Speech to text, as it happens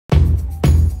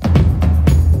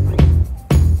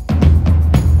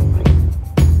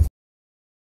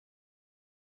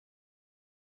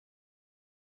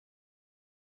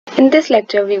In this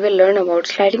lecture, we will learn about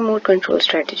sliding mode control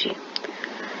strategy.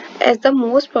 As the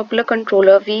most popular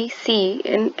controller we see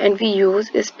and we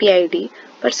use is PID,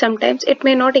 but sometimes it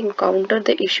may not encounter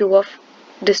the issue of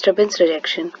disturbance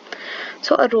rejection.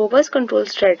 So a robust control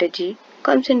strategy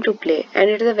comes into play, and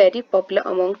it is very popular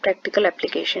among practical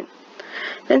application.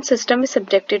 When system is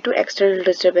subjected to external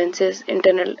disturbances,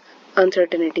 internal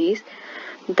uncertainties,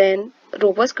 then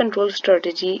robust control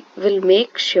strategy will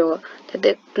make sure that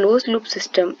the closed loop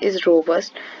system is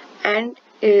robust and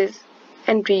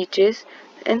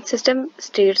system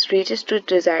states reaches to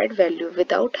desired value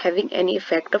without having any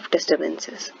effect of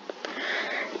disturbances.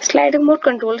 Sliding mode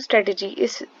control strategy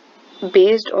is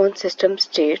based on system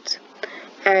states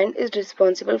and is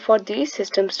responsible for these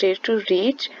system states to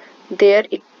reach their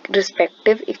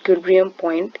respective equilibrium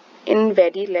point in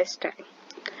very less time.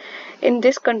 In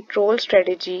this control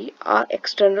strategy, our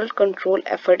external control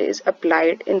effort is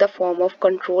applied in the form of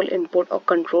control input or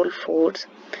control force,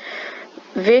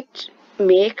 which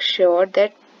make sure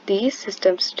that these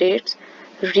system states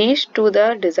reach to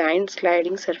the designed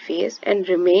sliding surface and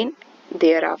remain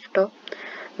thereafter,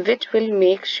 which will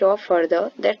make sure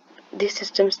further that the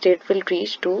system state will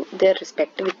reach to their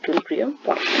respective equilibrium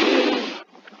point.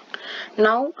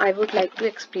 Now I would like to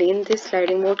explain this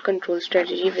sliding mode control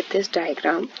strategy with this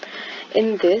diagram.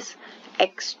 In this,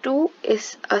 x2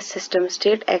 is a system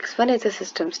state, x1 is a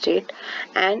system state,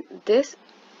 and this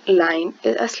line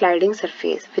is a sliding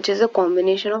surface, which is a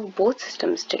combination of both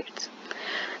system states.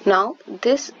 Now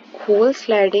this whole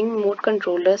sliding mode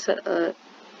controller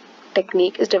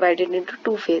technique is divided into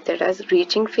two phases, that is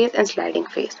reaching phase and sliding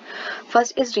phase.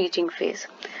 First is reaching phase.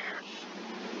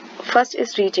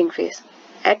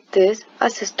 At this, a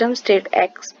system state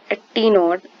x at t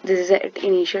naught, this is at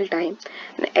initial time,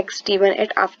 and x t1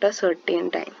 at after certain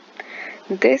time.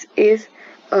 This is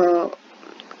an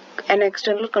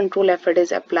external control effort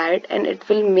is applied, and it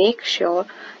will make sure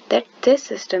that this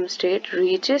system state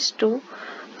reaches to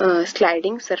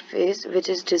sliding surface which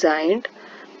is designed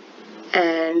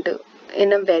and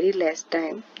in a very less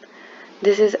time.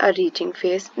 This is a reaching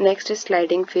phase. Next is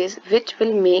sliding phase, which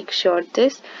will make sure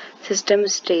this system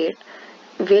state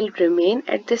will remain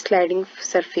at the sliding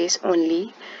surface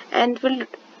only and will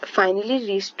finally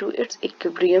reach to its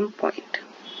equilibrium point.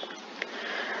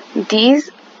 These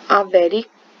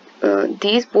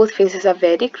both phases are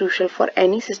very crucial for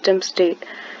any system state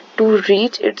to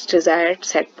reach its desired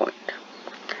set point.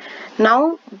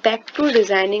 Now back to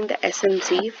designing the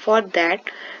SMC. For that,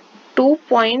 2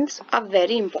 points are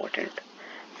very important.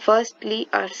 Firstly,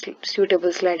 a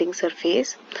suitable sliding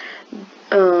surface,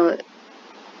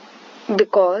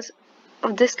 because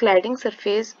of this sliding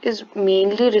surface is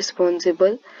mainly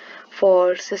responsible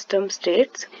for system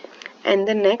states, and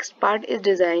the next part is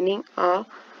designing a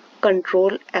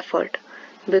control effort,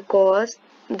 because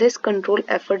this control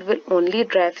effort will only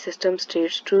drive system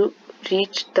states to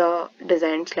reach the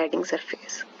designed sliding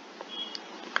surface.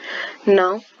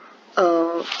 Now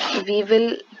we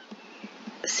will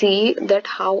see that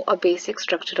how a basic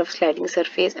structure of sliding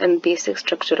surface and basic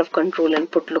structure of control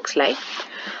input looks like.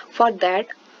 For that,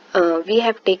 we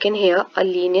have taken here a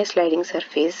linear sliding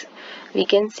surface. We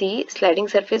can see sliding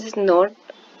surface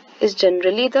is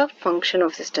generally the function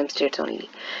of system states only.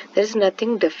 There is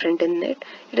nothing different in it.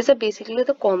 It is basically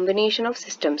the combination of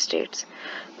system states,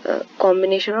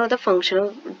 combination or the function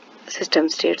of system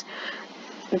states.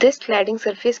 This sliding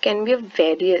surface can be of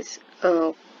various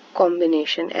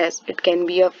combination, as it can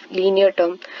be of linear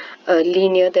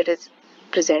that is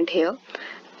present here,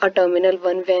 a terminal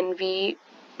one when we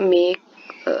make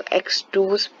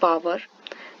x2's power,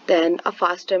 then a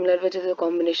fast terminal which is a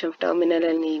combination of terminal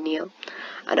and linear,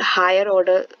 and a higher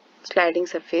order sliding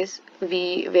surface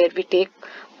where we take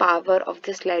power of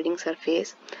the sliding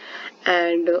surface,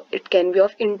 and it can be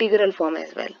of integral form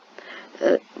as well.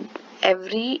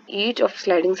 Each of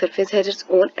sliding surface has its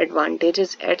own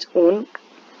advantages, its own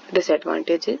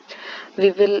disadvantages.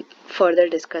 We will further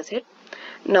discuss it.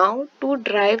 Now to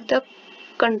drive the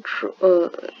control,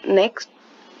 next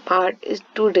part is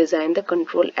to design the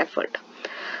control effort.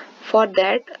 For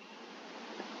that,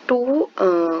 two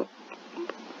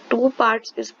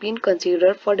parts is being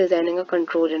considered for designing a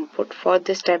control input for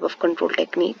this type of control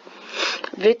technique,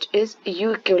 which is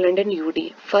U equivalent and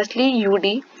UD. Firstly,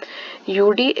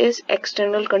 UD is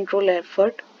external control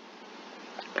effort.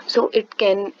 So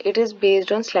it is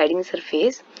based on sliding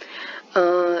surface.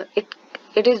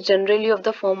 It is generally of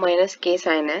the form minus k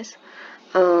sin s.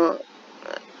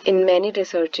 In many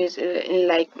researches, in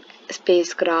like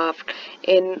spacecraft,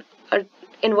 in a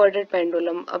inverted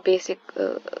pendulum, a basic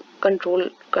control,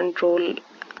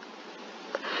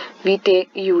 we take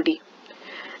UD.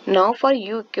 Now for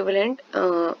U equivalent,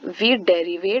 we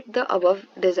derivate the above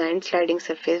designed sliding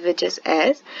surface, which is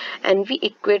S, and we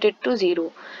equate it to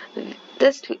 0.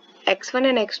 This x1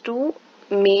 and x2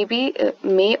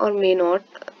 may or may not,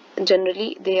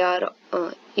 generally they are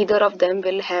either of them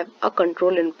will have a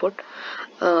control input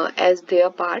as their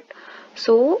part.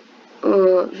 So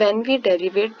when we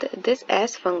derivate this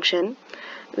S function,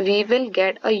 we will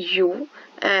get a U,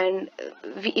 and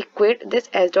we equate this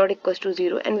S dot equals to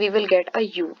 0, and we will get a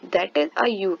U. That is a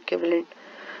U equivalent,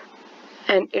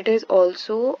 and it is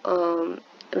also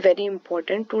very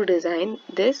important to design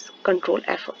this control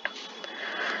effort.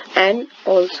 And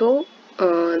also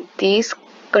these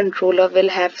controller will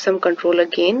have some controller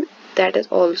gain. That is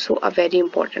also a very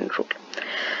important rule.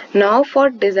 Now for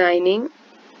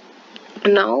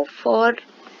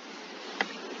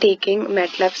taking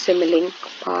MATLAB Simulink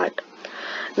part,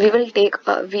 we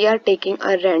are taking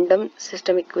a random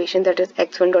system equation, that is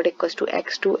x1 dot equals to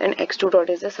x2, and x2 dot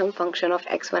is the sum function of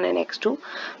x1 and x2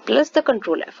 plus the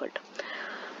control effort.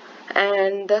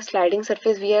 And the sliding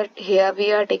surface we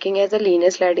are taking as a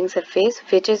linear sliding surface,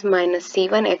 which is minus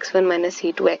c1 x1 minus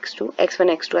c2 x2. x1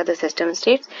 x2 are the system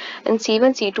states, and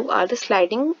c1 c2 are the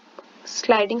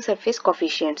sliding surface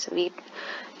coefficients. We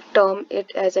term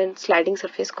it as a sliding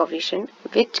surface coefficient,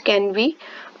 which can be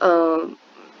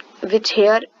which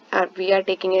here we are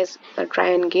taking as a try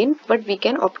and gain, but we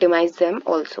can optimize them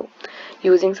also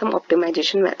using some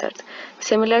optimization methods.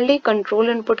 Similarly, control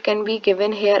input can be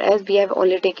given here as we have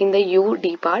only taken the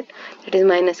ud part, that is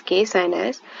minus k sin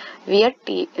s. We are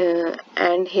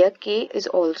and here k is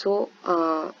also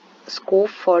scope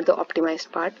for the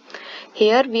optimized part.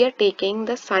 Here we are taking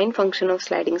the sine function of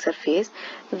sliding surface,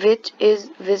 which is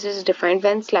defined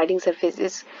when sliding surface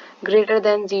is greater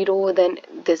than 0, then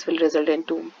this will result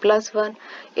into plus 1.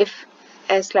 If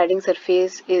as sliding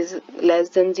surface is less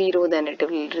than 0, then it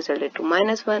will result into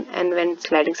minus 1, and when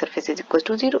sliding surface is equal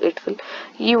to 0,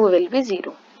 u will be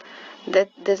 0.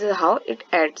 This is how it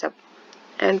adds up,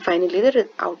 and finally the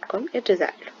outcome is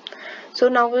result. So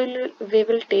now we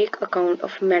will take account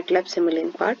of MATLAB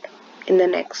Simulink part in the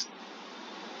next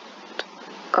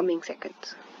coming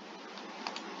seconds.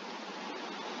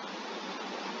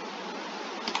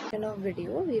 In our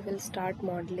video, we will start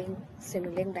modeling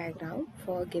Simulink diagram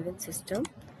for a given system,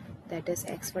 that is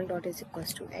x1 dot is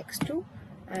equals to x2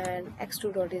 and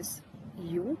x2 dot is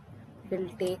u. We'll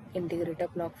take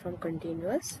integrator block from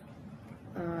continuous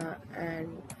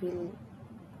and we'll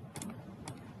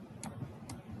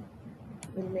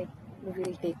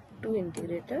take two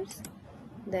integrators.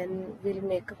 Then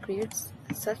we'll create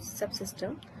such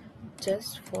subsystem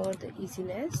just for the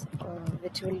easiness,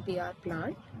 which will be our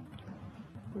plant.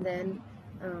 Then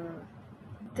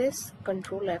this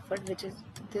control effort, which is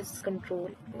this control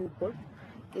input,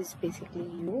 is basically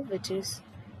u, which is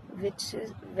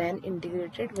when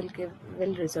integrated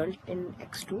will result in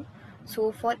x2.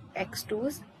 So for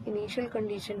x2's initial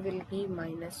condition will be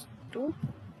minus 2.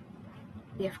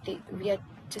 We are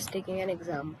just taking an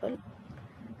example,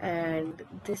 and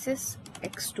this is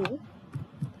x2,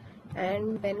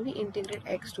 and when we integrate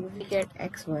x2 we get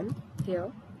x1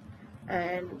 here,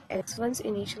 and x1's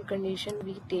initial condition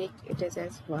we take it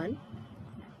as 1,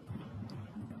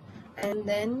 and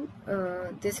then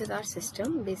this is our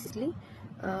system basically.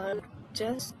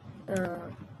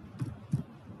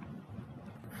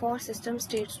 For system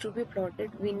states to be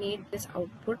plotted, we need this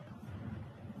output.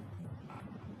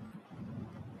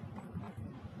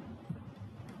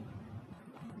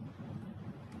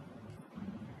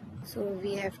 So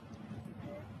we have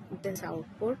this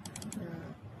output,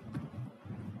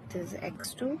 this is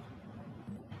x2,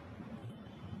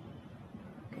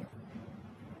 okay.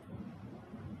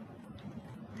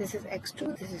 This is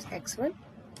x2, this is x1.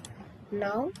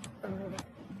 Now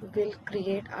we'll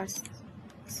create our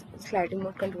sliding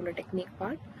mode controller technique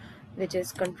part, which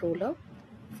is controller.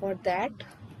 For that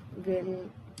we'll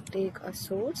take a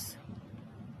source,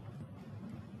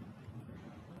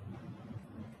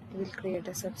 we'll create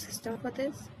a subsystem for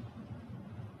this.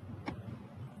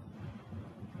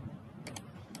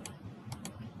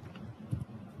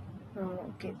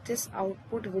 Okay, this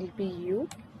output will be u,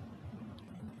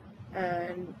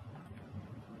 and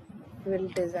we'll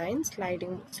design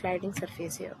sliding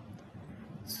surface here.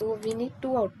 So we need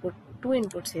two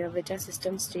inputs here, which are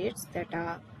system states, that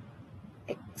are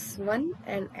x1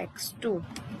 and x2.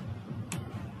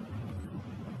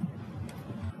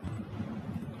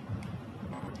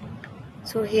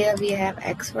 So here we have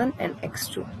x1 and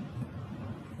x2.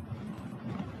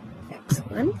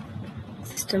 x1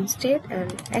 system state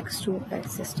and x2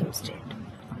 as system state.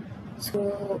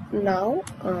 So now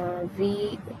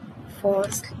for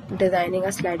designing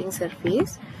a sliding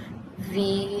surface,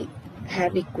 we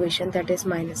have equation that is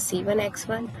minus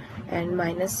c1x1 and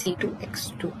minus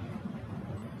c2x2.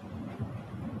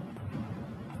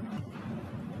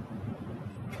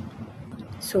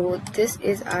 So this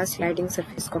is our sliding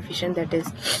surface coefficient, that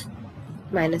is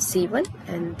minus c1,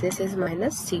 and this is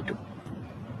minus c2.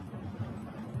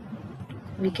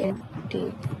 We can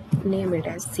name it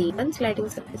as c1 sliding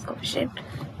surface coefficient,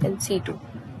 and c2.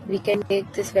 We can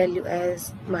take this value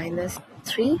as minus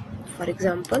 3 for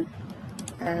example,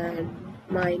 and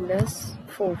minus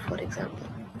 4 for example.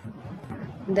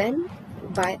 Then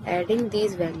by adding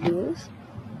these values,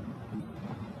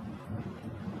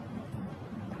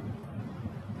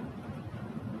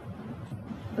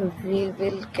 we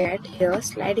will get here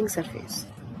sliding surface.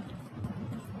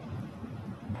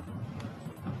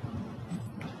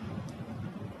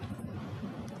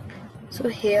 So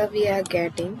here we are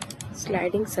getting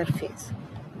sliding surface.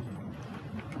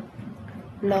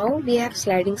 Now we have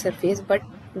sliding surface, but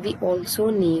we also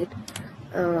need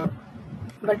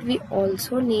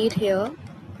here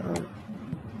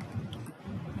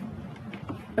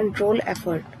control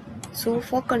effort. So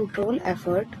for control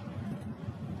effort,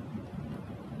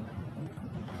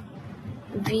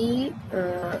 we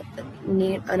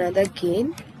need another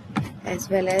gain, as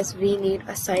well as we need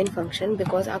a sine function,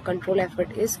 because our control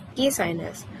effort is k sine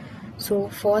s. So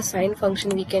for sine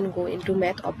function we can go into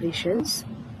math operations,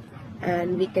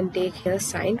 and we can take here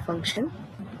sine function,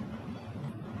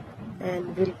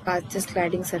 and we'll pass the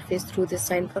sliding surface through this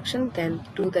sine function, then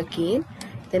to the gain,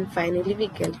 then finally we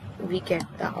get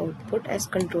the output as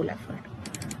control effort,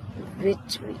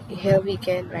 which here we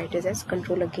can write it as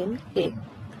control again k.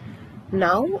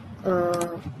 Now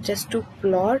just to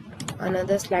plot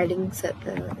another sliding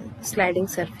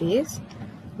surface,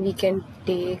 we can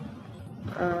take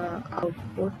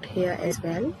output here as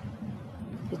well,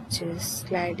 which is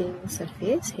sliding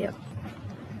surface here.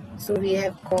 So we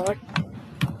have got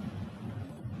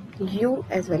u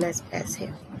as well as s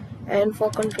here, and for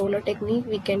controller technique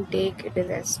we can take it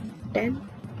as 10.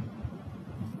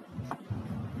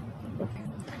 Okay.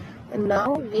 And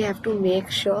now we have to make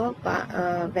sure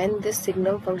when this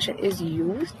signal function is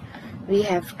used, we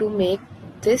have to make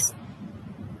this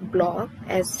block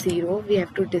as 0. We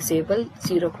have to disable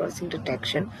zero crossing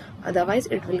detection, otherwise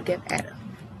it will give error.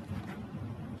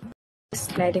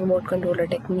 Sliding mode controller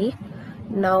technique.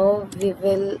 Now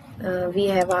we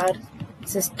have our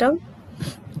system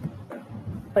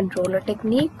controller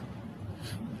technique,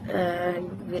 and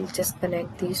we'll just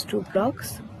connect these two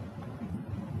blocks,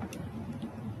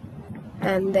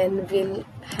 and then we'll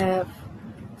have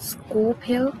scope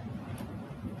here,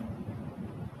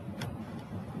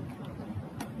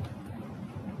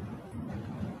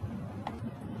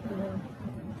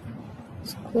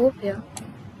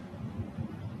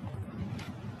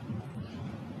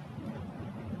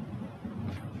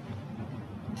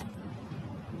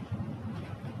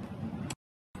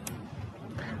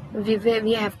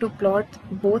 we have to plot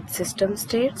both system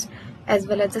states as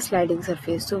well as the sliding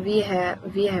surface. So we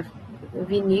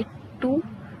need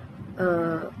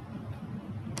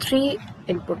three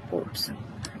input ports.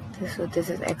 So this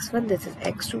is x1, this is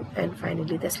x2, and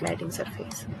finally the sliding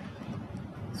surface.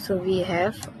 So we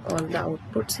have all the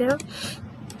outputs here.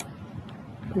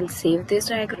 We'll save this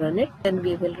diagram, run it, and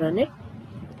we will run it.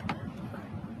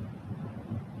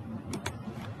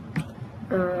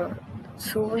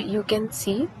 So you can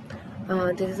see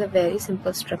this is a very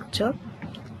simple structure.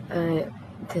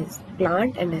 This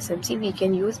plant and SMC, we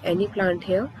can use any plant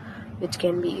here, which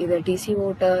can be either DC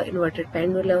motor, inverted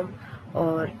pendulum,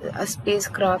 or a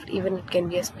spacecraft. Even it can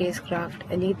be a spacecraft,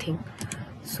 anything.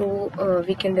 So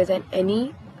we can design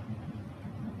any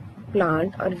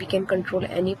plant, or we can control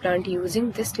any plant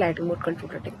using this sliding mode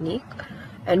controller technique,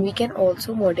 and we can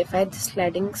also modify the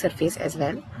sliding surface as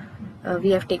well.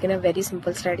 We have taken a very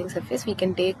simple sliding surface. We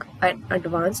can take an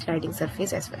advanced sliding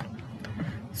surface as well.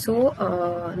 So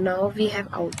now we have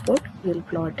output. We'll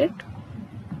plot it.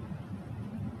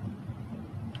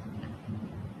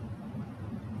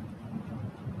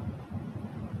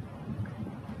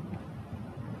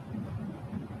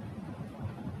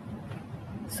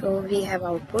 So we have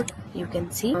output. You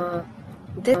can see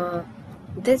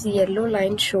this yellow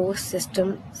line shows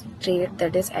system state,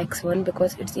 that is x1,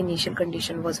 because its initial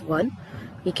condition was 1.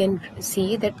 We can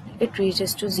see that it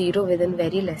reaches to 0 within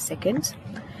very less seconds,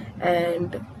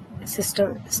 and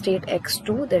system state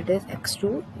x2, that is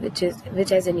x2, which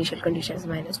has initial condition is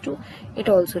 -2, it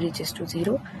also reaches to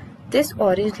 0. This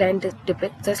orange line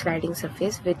depicts the sliding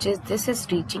surface, which is this is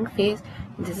reaching phase,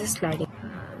 this is sliding.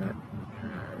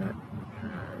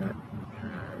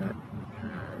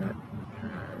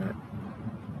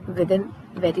 Within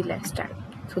very less time.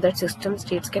 so that system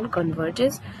states can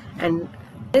converges, and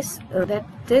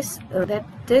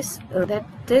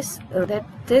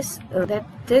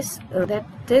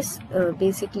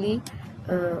basically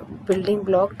building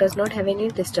block does not have any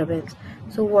disturbance.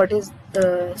 So what is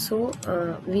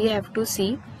we have to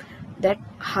see that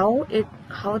how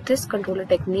this controller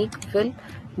technique will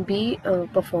be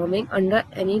performing under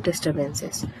any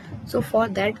disturbances. So for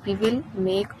that we'll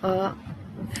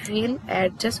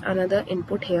add just another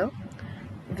input here,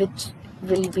 which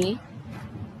will be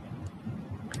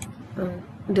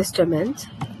disturbance.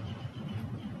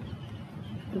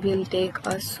 We'll take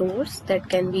a source that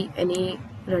can be any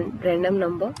random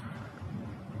number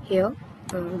here.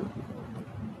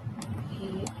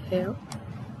 Here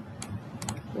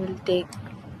we'll take,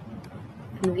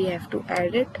 and we have to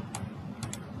add it.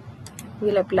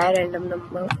 We'll apply random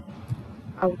number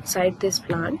outside this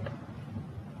plant.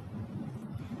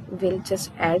 We'll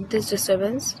just add this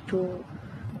disturbance to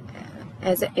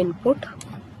as an input.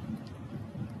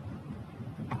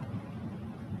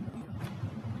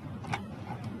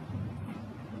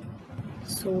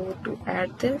 So to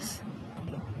add this,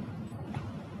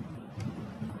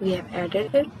 we have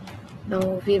added it.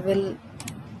 Now we will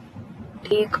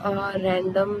take a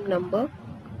random number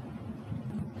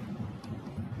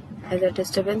as a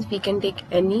disturbance. We can take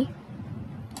any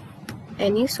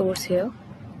source here,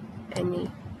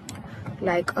 any,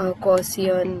 like a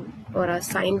Gaussian or a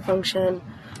sine function,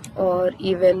 or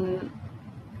even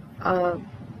a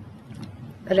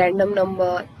random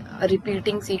number, a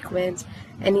repeating sequence,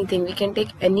 anything. We can take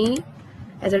any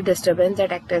as a disturbance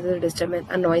that acts as a disturbance,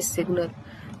 a noise signal.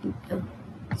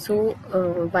 So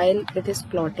while it is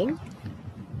plotting,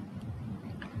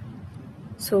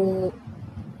 so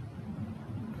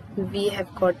we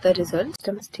have got the result.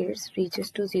 System states reaches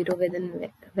to 0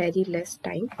 within very less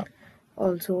time.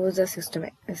 Also the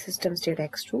system state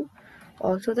x2.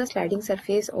 Also the sliding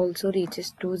surface also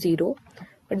reaches to 0,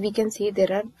 but we can see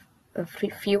there are a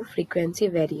few frequency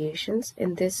variations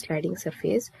in this sliding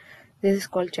surface. This is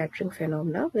called chattering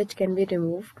phenomena, which can be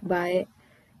removed by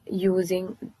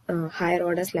using higher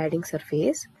order sliding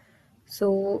surface.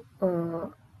 So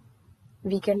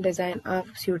we can design a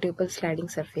suitable sliding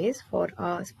surface for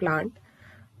a plant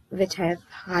which have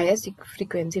higher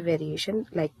frequency variation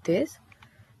like this.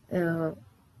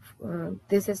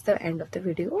 This is the end of the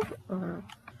video.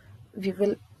 We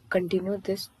will continue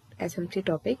this SMC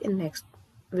topic in next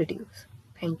videos.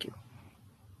 Thank you.